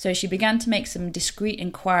 So she began to make some discreet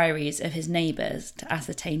inquiries of his neighbours to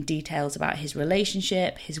ascertain details about his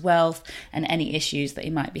relationship, his wealth, and any issues that he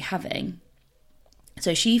might be having.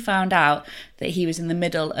 So she found out that he was in the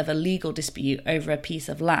middle of a legal dispute over a piece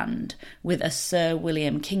of land with a Sir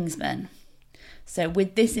William Kingsman. So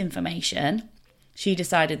with this information, she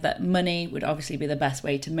decided that money would obviously be the best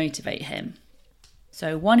way to motivate him.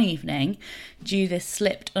 So one evening, Judith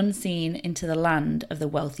slipped unseen into the land of the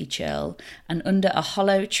wealthy churl, and under a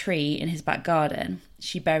hollow tree in his back garden,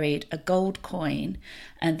 she buried a gold coin,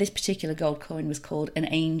 and this particular gold coin was called an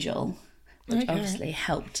angel, which obviously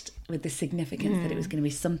helped with the significance that it was going to be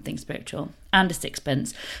something spiritual, and a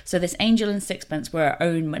sixpence. So this angel and sixpence were her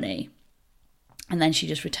own money, and then she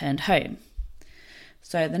just returned home.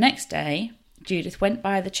 So the next day, Judith went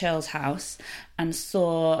by the churl's house and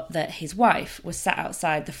saw that his wife was sat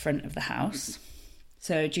outside the front of the house.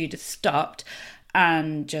 So Judith stopped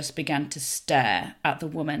and just began to stare at the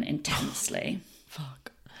woman intensely.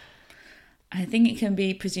 Fuck. I think it can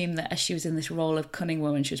be presumed that as she was in this role of cunning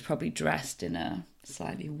woman, she was probably dressed in a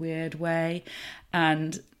slightly weird way.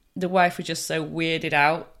 And the wife was just so weirded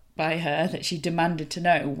out by her that she demanded to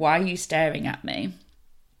know, why are you staring at me?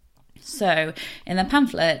 So in the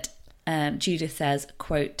pamphlet, Judith says,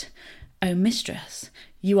 quote, "O mistress,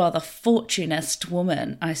 you are the fortunest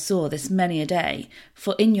woman I saw this many a day,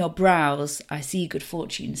 for in your brows I see good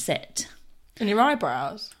fortune sit." In your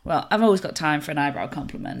eyebrows? Well, I've always got time for an eyebrow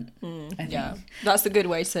compliment. I think. Yeah, that's a good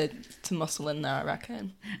way to muscle in there, I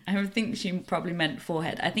reckon. I think she probably meant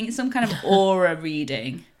forehead. I think it's some kind of aura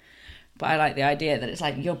reading. But I like the idea that it's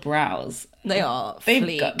like your brows. They've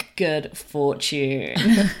got good fortune.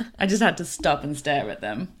 I just had to stop and stare at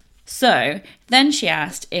them. So then she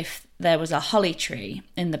asked if there was a holly tree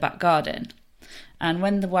in the back garden. And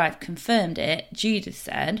when the wife confirmed it, Judith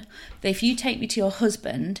said that if you take me to your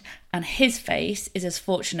husband and his face is as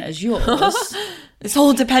fortunate as yours... It's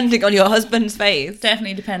all depending on your husband's face.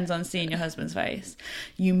 Definitely depends on seeing your husband's face.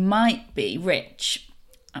 You might be rich,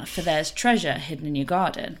 for there's treasure hidden in your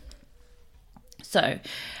garden. So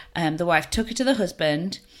the wife took her to the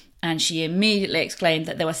husband, and she immediately exclaimed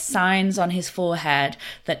that there were signs on his forehead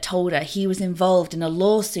that told her he was involved in a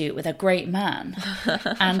lawsuit with a great man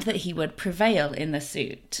and that he would prevail in the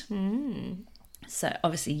suit. So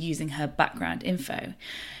obviously using her background info.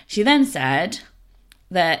 She then said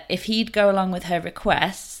that if he'd go along with her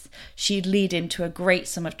requests, she'd lead him to a great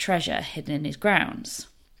sum of treasure hidden in his grounds.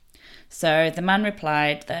 So the man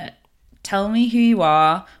replied that, "Tell me who you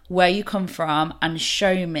are, where you come from, and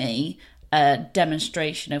show me a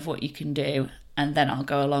demonstration of what you can do, and then I'll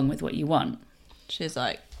go along with what you want." She's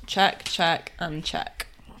like, check, check, and check.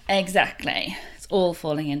 Exactly. It's all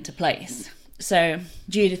falling into place. So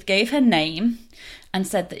Judith gave her name and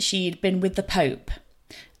said that she'd been with the Pope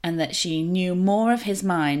and that she knew more of his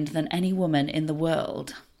mind than any woman in the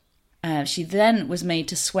world. She then was made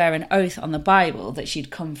to swear an oath on the Bible that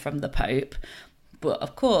she'd come from the Pope. But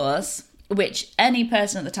of course, which any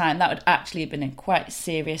person at the time, that would actually have been a quite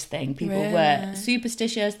serious thing. People were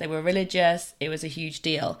superstitious, they were religious, it was a huge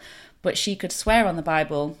deal. But she could swear on the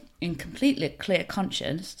Bible in completely clear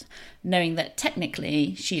conscience, knowing that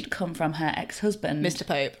technically she'd come from her ex-husband. Mr.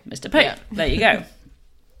 Pope. Mr. Pope, yeah. There you go.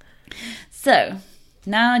 So,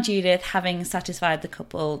 now Judith, having satisfied the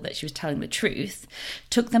couple that she was telling the truth,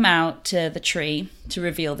 took them out to the tree to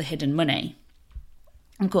reveal the hidden money.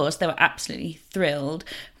 Of course, they were absolutely thrilled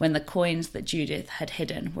when the coins that Judith had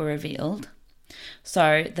hidden were revealed.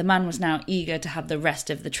 So the man was now eager to have the rest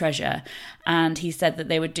of the treasure, and he said that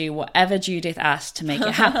they would do whatever Judith asked to make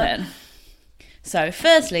it happen. So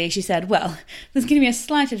firstly, she said, well, there's going to be a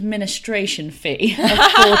slight administration fee of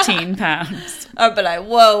 £14. I'd be like,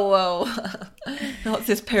 whoa. What's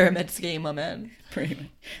this pyramid scheme I'm in? Pretty much.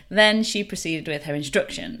 Then she proceeded with her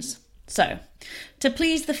instructions. So, to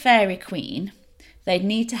please the fairy queen, they'd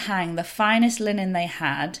need to hang the finest linen they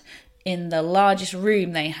had in the largest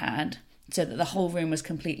room they had, so that the whole room was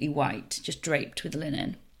completely white, just draped with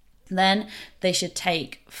linen. Then they should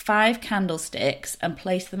take 5 candlesticks and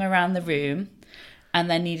place them around the room, and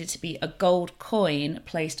there needed to be a gold coin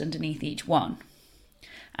placed underneath each one.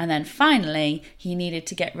 And then finally, he needed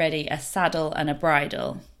to get ready a saddle and a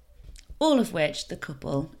bridle, all of which the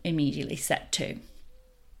couple immediately set to.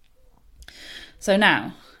 So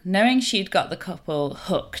now, knowing she'd got the couple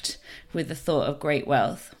hooked with the thought of great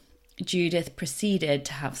wealth, Judith proceeded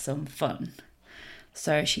to have some fun.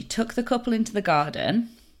 So she took the couple into the garden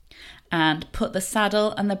and put the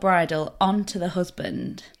saddle and the bridle onto the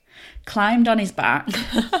husband, climbed on his back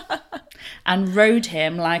and rode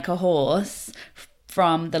him like a horse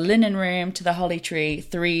from the linen room to the holly tree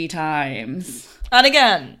 3 times. And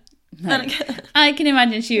again. I can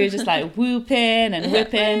imagine she was just like whooping and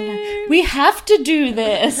whipping. We have to do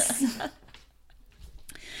this.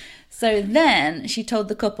 So then she told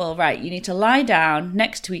the couple, right, you need to lie down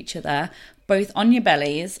next to each other, both on your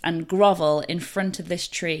bellies, and grovel in front of this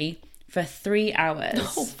tree for 3 hours.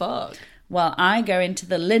 Oh, fuck. While I go into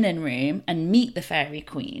the linen room and meet the fairy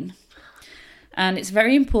queen. And it's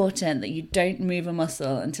very important that you don't move a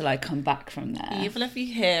muscle until I come back from there. Even if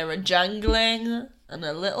you hear a jangling and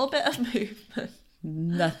a little bit of movement.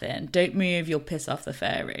 Nothing. Don't move, you'll piss off the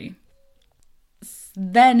fairy.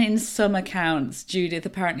 Then in some accounts, Judith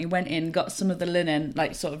apparently went in, got some of the linen,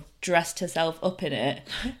 like sort of dressed herself up in it,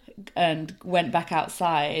 and went back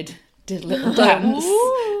outside, did a little dance.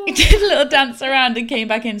 Did a little dance around and came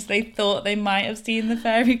back in, so they thought they might have seen the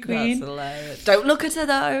fairy queen. That's hilarious. Don't look at her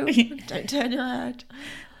though. Don't turn your head.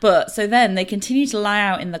 But so then they continued to lie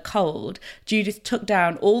out in the cold. Judith took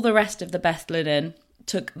down all the rest of the best linen,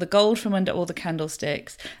 took the gold from under all the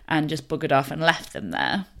candlesticks, and just buggered off and left them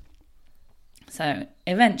there. So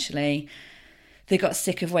eventually they got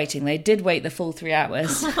sick of waiting. They did wait the full 3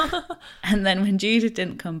 hours. And then when Judith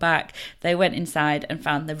didn't come back, they went inside and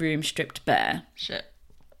found the room stripped bare. Shit.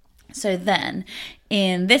 So then,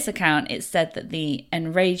 in this account, it said that the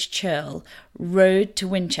enraged churl rode to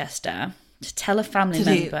Winchester to tell a family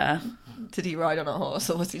member... Did he ride on a horse,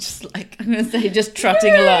 or was he just like... I'm going to say just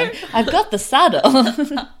trotting along. I've got the saddle.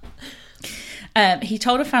 He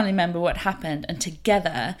told a family member what happened, and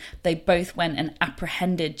together they both went and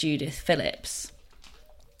apprehended Judith Phillips.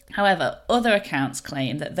 However, other accounts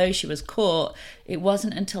claim that though she was caught, it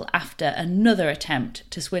wasn't until after another attempt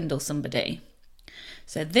to swindle somebody.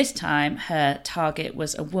 So this time, her target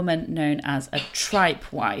was a woman known as a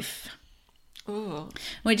tripe wife,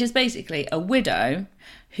 which is basically a widow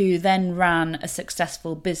who then ran a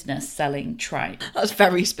successful business selling tripe. That's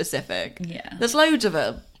very specific. Yeah. There's loads of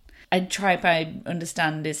them. A tripe, I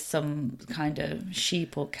understand, is some kind of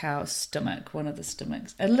sheep or cow stomach, one of the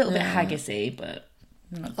stomachs. A little bit haggisy, but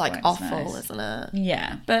not Like quite offal, nice. isn't it?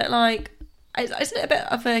 Yeah. But like, isn't it a bit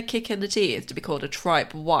of a kick in the teeth to be called a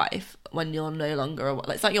tripe wife when you're no longer a... Like,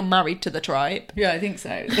 it's like you're married to the tripe. Yeah, I think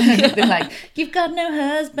so. They're like, you've got no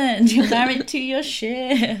husband, you're married to your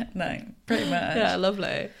shit. No, pretty much. Yeah,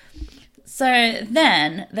 lovely. So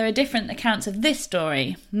then there are different accounts of this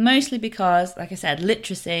story, mostly because, like I said,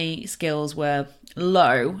 literacy skills were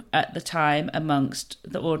low at the time amongst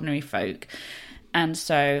the ordinary folk. And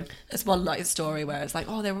so... There's one like story where it's like,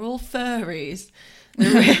 oh, they were all furries.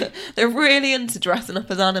 They're really into dressing up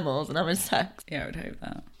as animals and having sex. Yeah, I would hope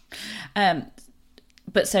that.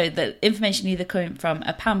 But so the information either came from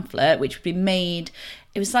a pamphlet, which would be made...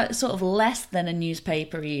 It was like sort of less than a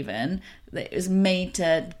newspaper even. It was made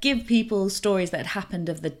to give people stories that had happened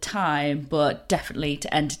of the time, but definitely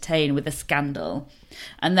to entertain with a scandal.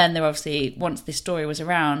 And then there obviously, once this story was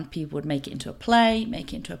around, people would make it into a play,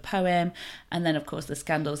 make it into a poem, and then of course the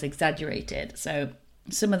scandal was exaggerated. So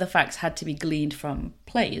some of the facts had to be gleaned from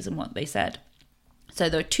plays and what they said. So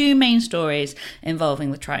there are two main stories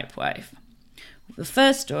involving the tripe wife. The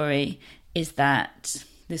first story is that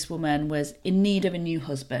this woman was in need of a new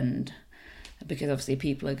husband, because obviously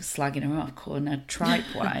people are slagging her off, calling her tripe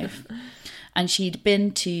wife. And she'd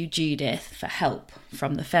been to Judith for help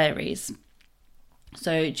from the fairies.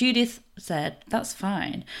 So Judith said, that's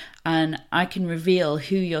fine, and I can reveal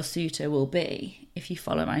who your suitor will be if you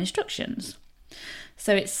follow my instructions.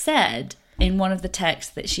 So it said in one of the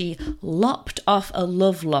texts that she lopped off a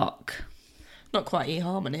love lock. Not quite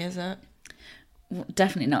eHarmony, is it?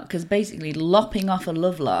 Definitely not, because basically lopping off a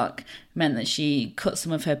love lock meant that she cut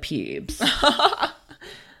some of her pubes.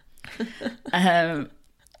 And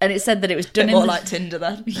it said that it was done in more like Tinder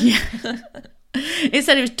then. Yeah. It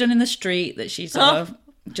said it was done in the street, that she sort of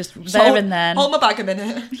just there and then. Hold my bag a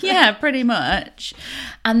minute. Yeah, pretty much.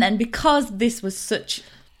 And then because this was such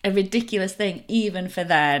a ridiculous thing, even for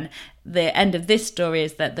then, the end of this story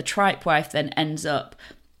is that the tripe wife then ends up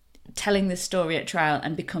telling this story at trial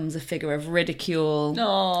and becomes a figure of ridicule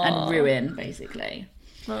and ruin, basically.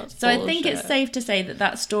 That's so bullshit. I think it's safe to say that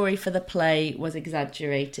that story for the play was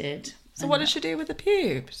exaggerated. So what did she do with the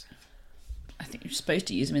pubes? I think you're supposed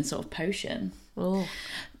to use them in sort of potion. Oh.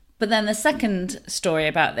 But then the second story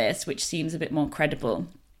about this, which seems a bit more credible,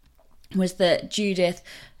 was that Judith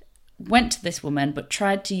went to this woman but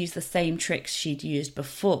tried to use the same tricks she'd used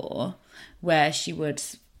before, where she would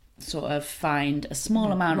sort of find a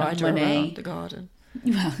small amount of money around the garden.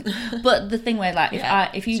 Well, but the thing where, like,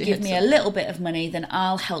 if you give me a it. little bit of money, then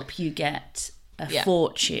I'll help you get a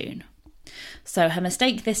fortune. So her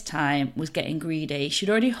mistake this time was getting greedy. She'd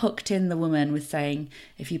already hooked in the woman with saying,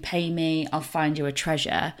 if you pay me, I'll find you a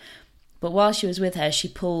treasure. But while she was with her, she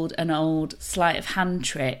pulled an old sleight of hand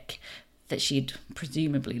trick that she'd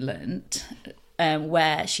presumably learnt,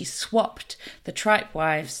 where she swapped the tripe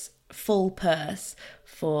wife's full purse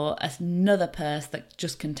for another purse that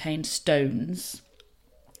just contained stones,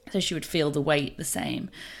 so she would feel the weight the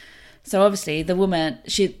same. So obviously the woman,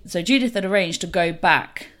 so Judith had arranged to go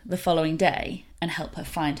back the following day and help her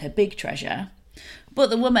find her big treasure,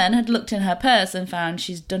 but the woman had looked in her purse and found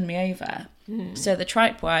she's done me over. So the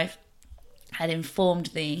tripe wife had informed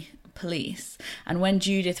the police, and when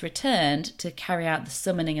Judith returned to carry out the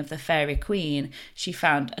summoning of the fairy queen, she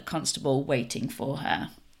found a constable waiting for her.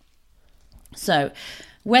 So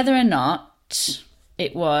whether or not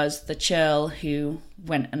it was the churl who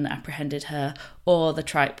went and apprehended her or the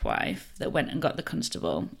tripe wife that went and got the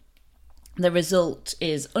constable, the result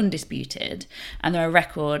is undisputed, and there are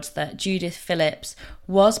records that Judith Phillips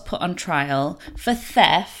was put on trial for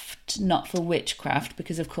theft, not for witchcraft,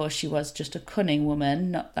 because of course she was just a cunning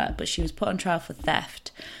woman, not that, but she was put on trial for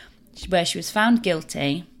theft, where she was found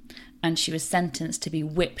guilty and she was sentenced to be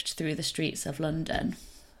whipped through the streets of London.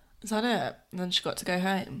 Is that it? And then she got to go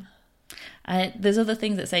home? There's other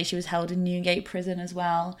things that say she was held in Newgate prison as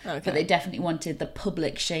well, Okay. but they definitely wanted the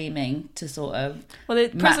public shaming to sort of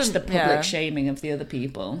prison, match the public shaming of the other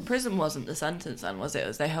people. Prison wasn't the sentence then, was it? It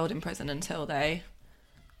was they held in prison until they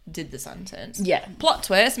did the sentence. Yeah. Plot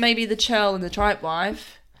twist, maybe the Chill and the Tripe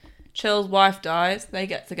wife. Chill's wife dies, they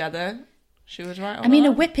get together. She was right on I mean, a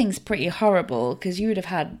that. whipping's pretty horrible because you would have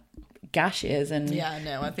had gashes and Yeah,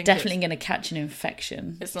 no, I think definitely going to catch an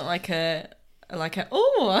infection. it's not like a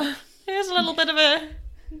oh, here's a little bit of a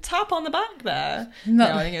tap on the back there. No,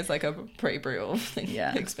 I think it's like a pretty brutal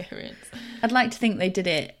experience. I'd like to think they did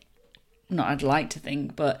it. Not I'd like to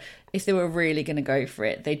think, but if they were really going to go for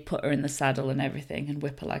it, they'd put her in the saddle and everything and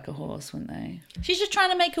whip her like a horse, wouldn't they? She's just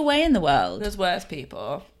trying to make her way in the world. There's worse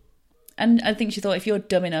people. And I think she thought, if you're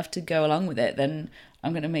dumb enough to go along with it, then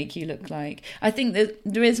I'm going to make you look like... I think that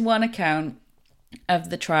there is one account of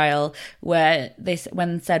the trial where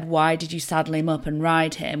when said, why did you saddle him up and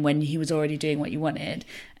ride him when he was already doing what you wanted?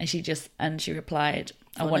 And she replied,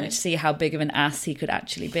 I wanted to see how big of an ass he could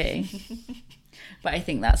actually be. But I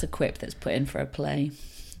think that's a quip that's put in for a play.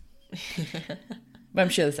 But I'm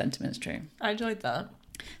sure the sentiment's true. I enjoyed that.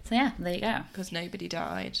 So yeah, there you go. Because nobody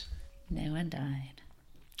died. No one died.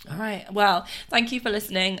 All right. Well, thank you for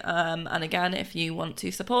listening. And again, if you want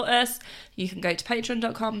to support us, you can go to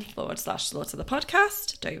patreon.com/slaughter the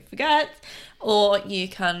podcast. Don't forget. Or you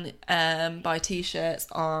can buy t-shirts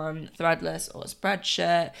on Threadless or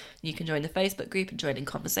Spreadshirt. You can join the Facebook group and join in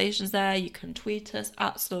conversations there. You can tweet us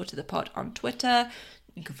at Slaughter the Pod on Twitter.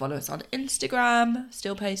 You can follow us on Instagram.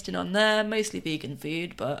 Still posting on there. Mostly vegan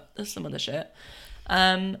food, but there's some other shit.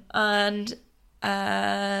 And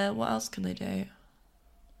what else can they do?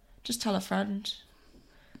 Just tell a friend.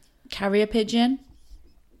 Carrier pigeon?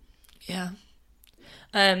 Yeah.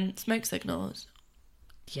 Smoke signals.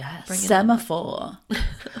 Yes. Bring it Semaphore.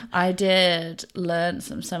 I did learn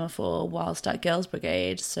some semaphore whilst at Girls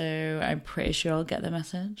Brigade, so I'm pretty sure I'll get the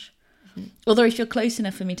message. Mm-hmm. Although if you're close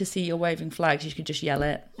enough for me to see your waving flags, you could just yell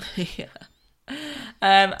it. Yeah.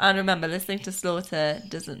 And remember, listening to Slaughter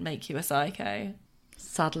doesn't make you a psycho.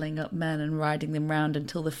 Saddling up men and riding them round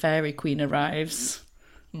until the fairy queen arrives.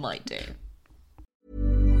 Might do.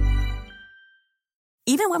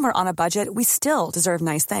 Even when we're on a budget, we still deserve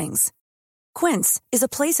nice things. Quince is a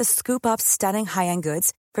place to scoop up stunning high-end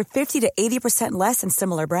goods for 50 to 80% less than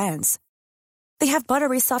similar brands. They have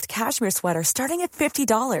buttery soft cashmere sweaters starting at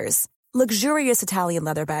 $50, luxurious Italian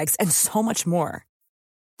leather bags, and so much more.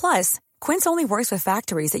 Plus, Quince only works with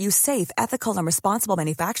factories that use safe, ethical, and responsible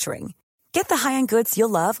manufacturing. Get the high-end goods you'll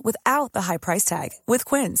love without the high price tag with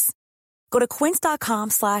Quince. Go to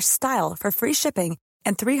quince.com/style for free shipping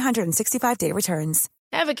and 365-day returns.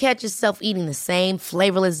 Ever catch yourself eating the same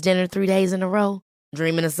flavorless dinner 3 days in a row?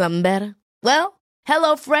 Dreaming of something better? Well,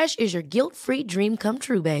 HelloFresh is your guilt-free dream come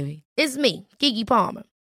true, baby. It's me, Keke Palmer.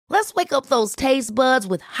 Let's wake up those taste buds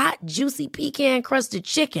with hot, juicy pecan-crusted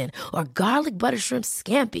chicken or garlic butter shrimp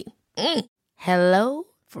scampi. Hello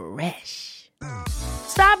Fresh.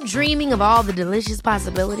 Stop dreaming of all the delicious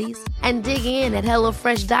possibilities and dig in at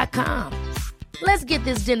HelloFresh.com. Let's get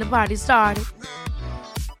this dinner party started.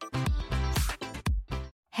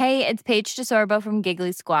 Hey, it's Paige DeSorbo from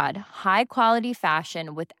Giggly Squad. High quality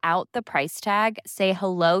fashion without the price tag. Say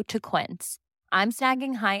hello to Quince. I'm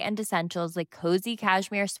snagging high-end essentials like cozy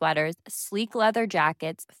cashmere sweaters, sleek leather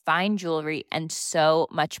jackets, fine jewelry, and so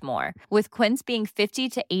much more. With Quince being 50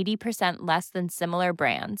 to 80% less than similar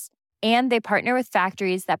brands. And they partner with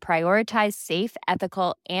factories that prioritize safe,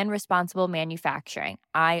 ethical, and responsible manufacturing.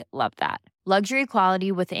 I love that. Luxury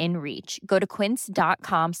quality within reach. Go to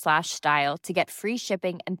quince.com/style to get free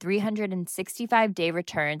shipping and 365-day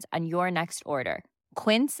returns on your next order.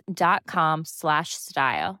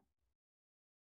 Quince.com/style.